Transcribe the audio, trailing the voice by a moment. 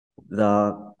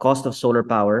the cost of solar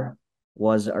power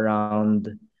was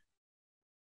around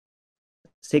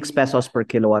 6 pesos per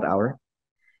kilowatt hour.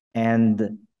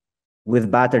 And with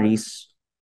batteries,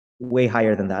 way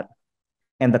higher than that.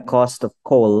 And the cost of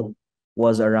coal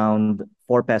was around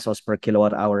 4 pesos per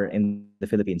kilowatt hour in the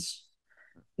Philippines.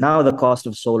 Now the cost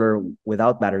of solar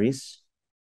without batteries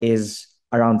is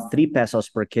around 3 pesos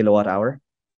per kilowatt hour.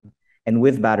 And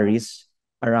with batteries,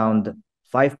 around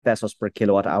 5 pesos per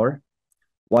kilowatt hour,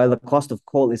 while the cost of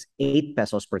coal is 8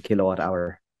 pesos per kilowatt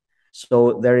hour.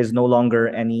 So there is no longer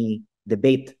any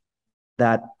debate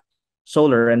that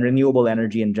solar and renewable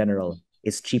energy in general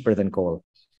is cheaper than coal.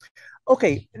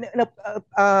 Okay,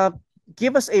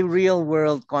 give us a real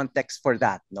world context for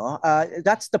that. No,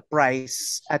 that's the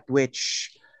price at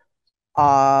which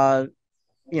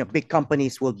big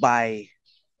companies will buy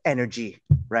energy,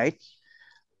 right?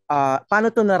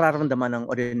 Paano to nararamdaman ng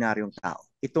ordinaryong tao?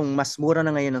 Itong mas mura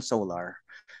na ngayon ng solar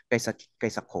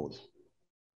kaysa coal.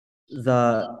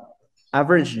 The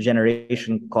average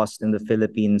generation cost in the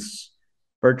Philippines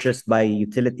purchased by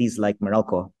utilities like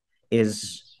Meralco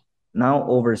is now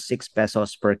over 6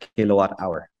 pesos per kilowatt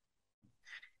hour.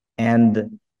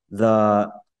 And the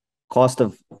cost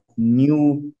of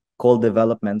new coal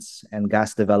developments and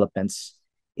gas developments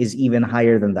is even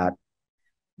higher than that.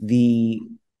 The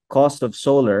cost of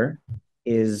solar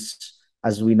is,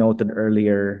 as we noted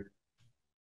earlier,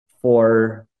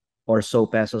 4 or so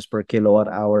pesos per kilowatt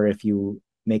hour if you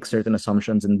make certain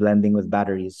assumptions in blending with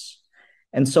batteries.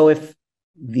 And so if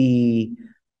the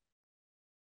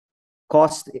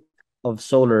cost of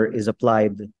solar is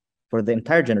applied for the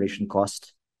entire generation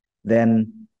cost,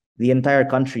 then the entire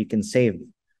country can save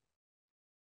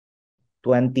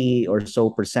 20 or so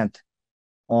percent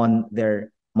on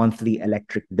their monthly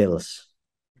electric bills.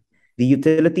 The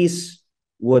utilities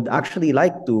would actually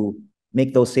like to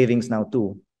make those savings now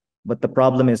too, but the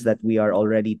problem is that we are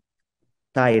already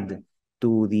tied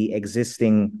to the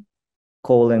existing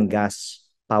coal and gas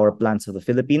power plants of the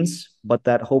Philippines, but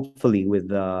that hopefully with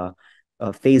the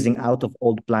phasing out of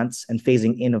old plants and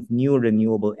phasing in of new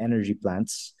renewable energy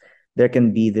plants, there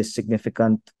can be this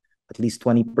significant, at least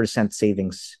 20%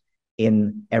 savings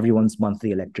in everyone's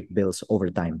monthly electric bills over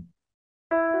time.